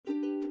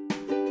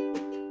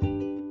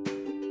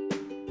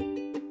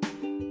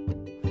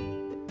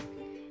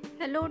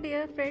Hello,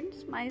 dear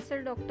friends.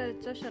 Myself, Dr.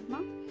 Richa Sharma.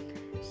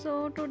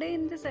 So, today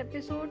in this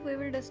episode, we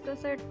will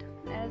discuss it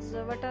as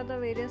what are the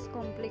various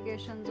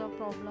complications or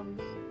problems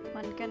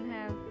one can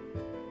have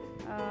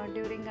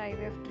during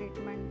IVF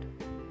treatment.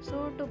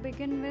 So, to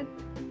begin with,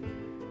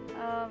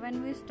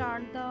 when we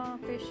start the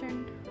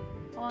patient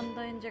on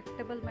the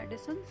injectable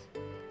medicines,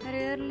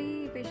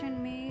 rarely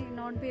patient may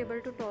not be able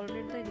to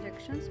tolerate the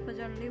injections, but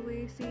generally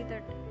we see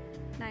that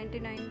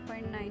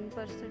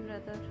 99.9%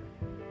 rather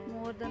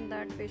more than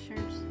that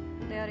patients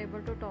they are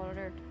able to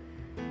tolerate.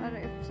 Or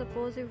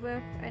if we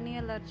have any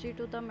allergy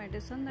to the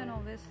medicine, then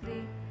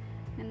obviously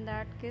in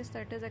that case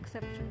that is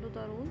exception to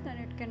the rule, then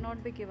it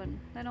cannot be given.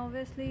 Then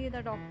obviously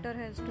the doctor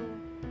has to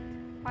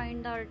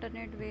find the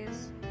alternate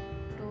ways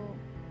to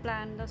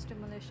plan the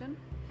stimulation.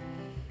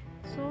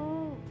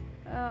 So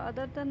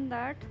other than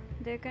that,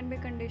 there can be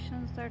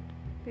conditions that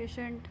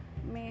patient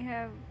may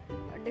have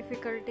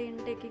difficulty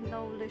in taking the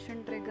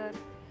ovulation trigger,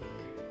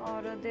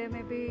 or there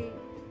may be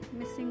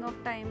missing of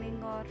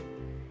timing or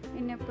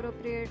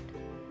inappropriate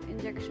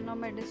injection of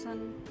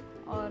medicine,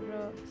 or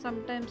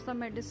sometimes the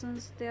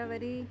medicines they are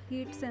very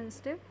heat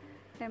sensitive,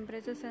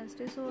 temperature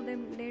sensitive, so they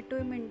need to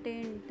be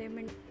maintained,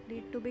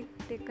 need to be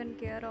taken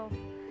care of.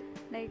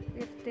 Like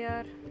if they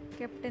are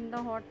kept in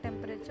the hot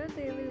temperature,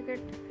 they will get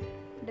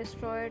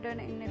destroyed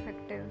and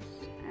ineffective.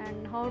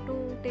 And how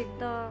to take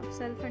the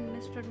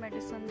self-administered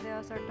medicine, there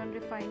are certain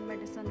refined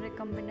medicine,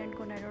 recombinant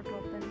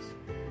gonadotropins,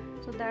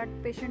 so that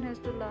patient has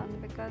to learn,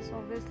 because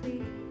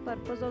obviously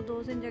purpose of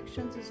those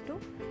injections is to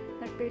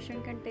that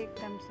patient can take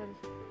themselves.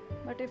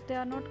 But if they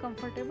are not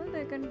comfortable,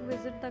 they can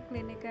visit the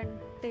clinic and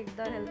take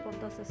the help of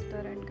the sister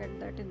and get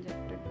that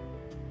injected.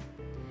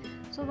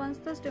 So once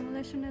the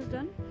stimulation is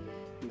done,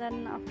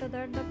 then after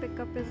that the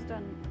pickup is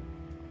done,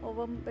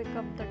 ovum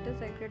pickup, that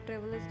is egg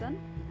retrieval is done,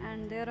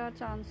 and there are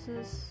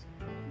chances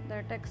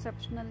that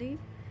exceptionally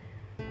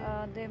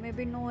there may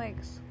be no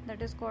eggs, that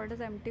is called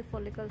as empty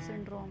follicle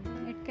syndrome.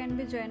 It can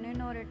be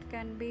genuine or it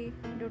can be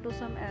due to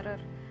some error,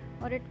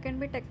 or it can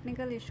be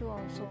technical issue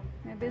also,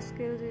 maybe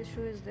skills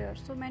issue is there.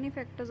 So many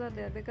factors are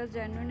there, because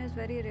genuine is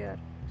very rare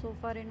so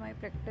far in my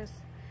practice.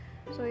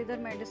 So either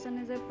medicine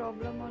is a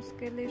problem, or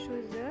skill issue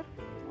is there,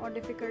 or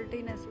difficulty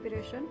in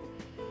aspiration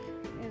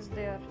is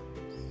there.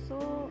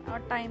 So our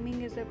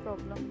timing is a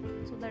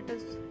problem. So that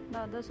is the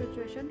other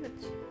situation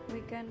which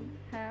we can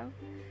have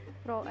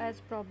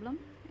as problem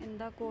in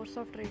the course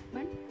of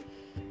treatment.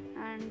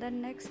 And the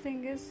next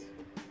thing is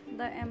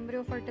the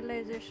embryo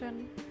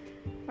fertilization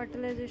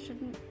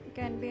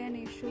can be an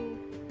issue,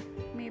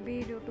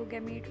 maybe due to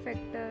gamete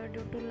factor,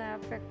 due to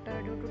lab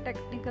factor, due to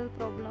technical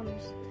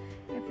problems.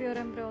 If your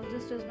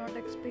embryologist is not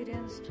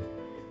experienced,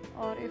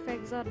 or if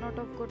eggs are not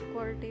of good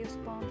quality, if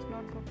sperm is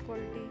not good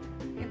quality,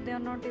 if they are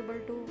not able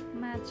to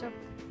match up,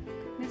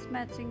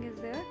 mismatching is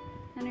there,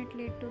 and it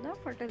lead to the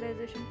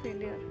fertilization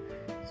failure.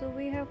 So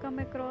we have come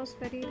across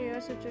very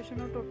rare situation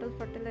of total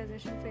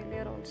fertilization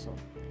failure also,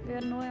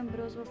 where no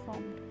embryos were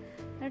formed.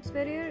 That's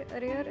very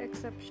rare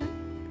exception,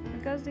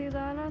 because these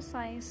are a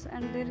science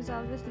and there is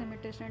always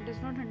limitation. It is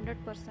not 100%.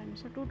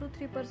 So 2 to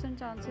 3%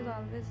 chance is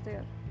always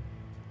there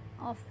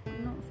of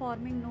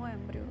forming no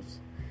embryos.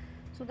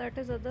 So that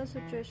is other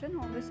situation.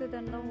 Obviously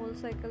then the whole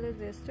cycle is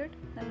wasted.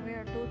 Then we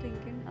have to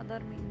think in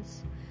other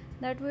means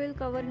that we will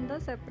cover in the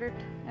separate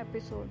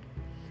episode.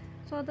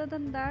 So other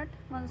than that,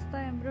 once the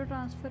embryo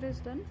transfer is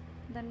done,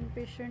 then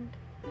patient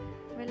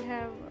will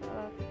have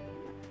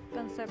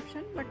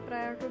conception. But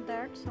prior to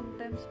that,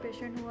 sometimes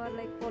patient who are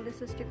like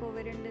polycystic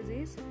ovarian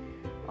disease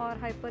or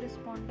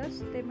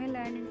hyperresponders, they may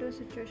land into a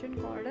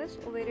situation called as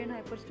ovarian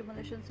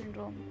hyperstimulation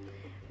syndrome,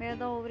 where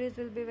the ovaries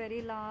will be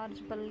very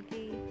large,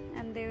 bulky,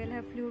 and they will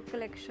have fluid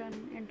collection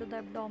into the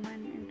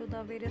abdomen, into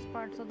the various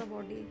parts of the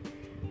body,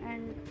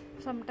 and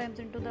sometimes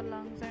into the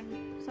lungs,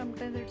 and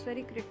sometimes it's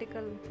very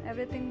critical.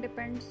 Everything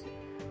depends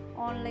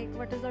on like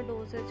what is the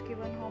dosage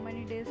given, how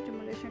many days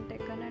stimulation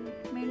taken, and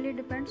mainly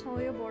depends how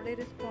your body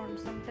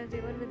responds. Sometimes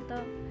even with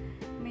the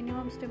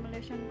minimum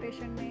stimulation,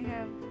 patient may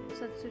have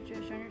such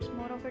situation. It's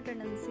more of a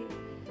tendency,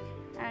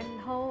 and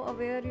how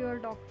aware your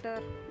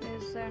doctor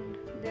is and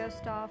their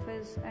staff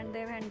is, and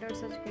they've handled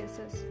such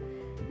cases,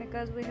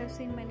 because we have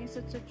seen many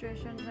such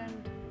situations,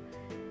 and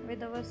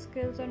with our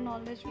skills and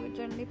knowledge,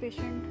 generally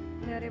patient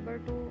they are able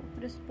to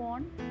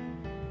respond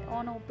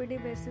on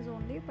OPD basis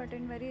only. But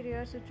in very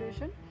rare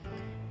situation,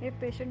 if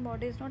patient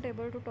body is not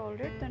able to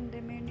tolerate, then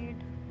they may need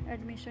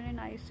admission in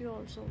ICU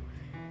also,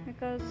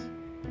 because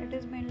it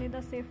is mainly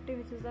the safety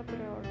which is the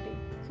priority.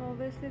 So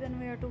obviously then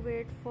we have to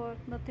wait for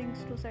the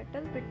things to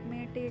settle. It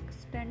may take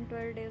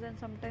 10-12 days and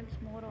sometimes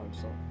more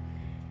also,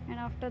 and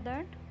after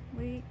that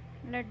we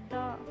let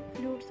the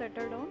fluid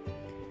settle down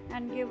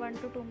and give 1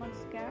 to 2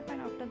 months gap,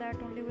 and after that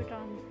only we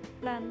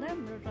plan the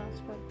embryo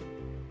transfer.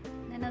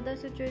 Another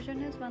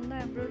situation is when the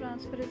embryo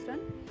transfer is done,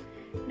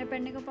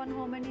 depending upon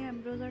how many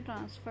embryos are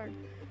transferred.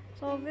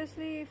 So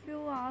obviously if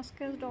you ask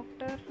as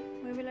doctor,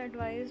 we will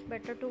advise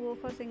better to go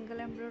for single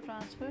embryo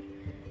transfer,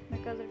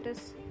 because it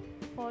is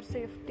for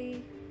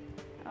safety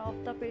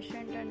of the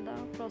patient and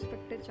the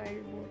prospective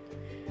child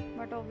both.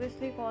 But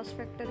obviously cost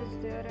factor is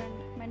there,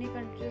 and many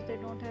countries they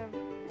don't have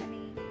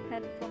any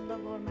help from the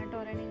government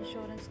or any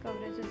insurance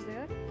coverage is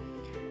there,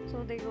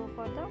 so they go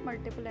for the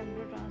multiple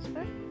embryo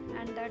transfer,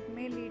 and that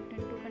may lead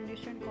into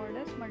condition called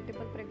as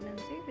multiple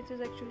pregnancy, which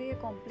is actually a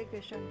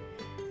complication,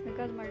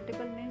 because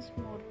multiple means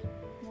more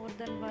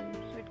than one,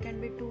 so it can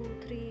be 2,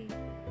 3,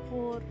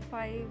 4,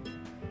 5.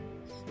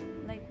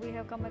 Like we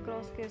have come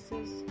across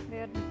cases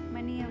where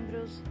many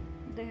embryos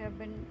they have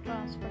been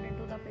transferred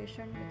into the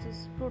patient, which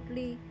is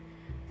totally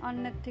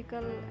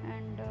unethical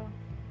and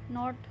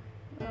not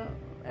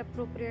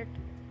appropriate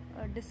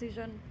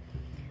decision,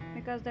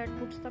 because that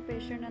puts the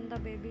patient and the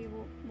baby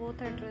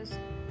both at risk,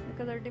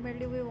 because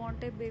ultimately we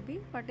want a baby,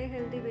 but a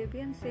healthy baby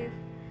and safe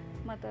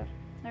mother.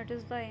 That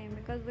is the aim,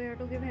 because we have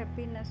to give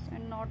happiness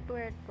and not to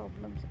add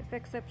problems. If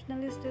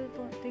exceptionally still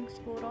things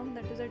go wrong,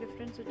 that is a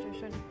different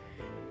situation.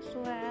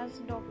 So as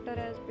doctor,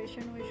 as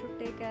patient, we should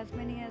take as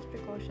many as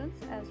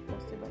precautions as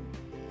possible.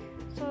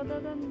 So other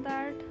than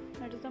that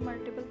is the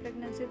multiple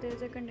pregnancy. There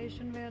is a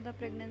condition where the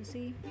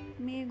pregnancy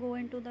may go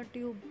into the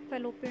tube,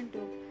 fallopian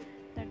tube,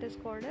 that is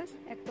called as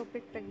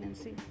ectopic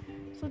pregnancy.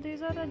 So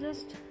these are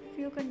just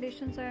few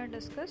conditions I have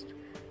discussed.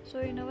 So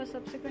in our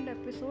subsequent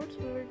episodes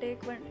we will take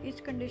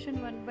each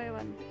condition one by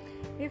one.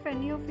 If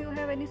any of you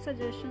have any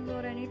suggestions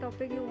or any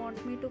topic you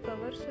want me to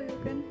cover, so you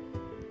can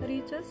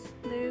reach us.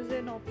 There is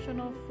an option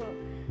of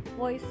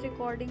voice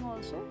recording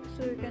also,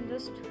 so you can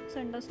just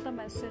send us the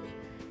message.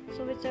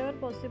 So whichever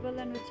possible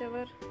and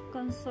whichever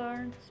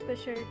concerned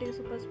specialty,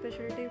 super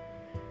specialty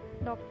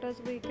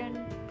doctors we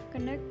can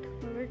connect,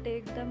 we will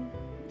take them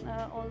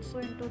also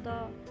into the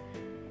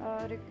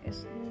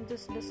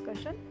this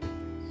discussion,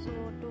 so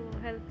to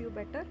help you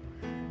better.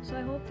 So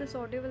I hope this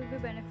audio will be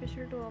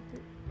beneficial to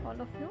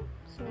all of you.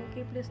 So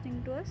keep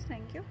listening to us.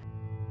 Thank you.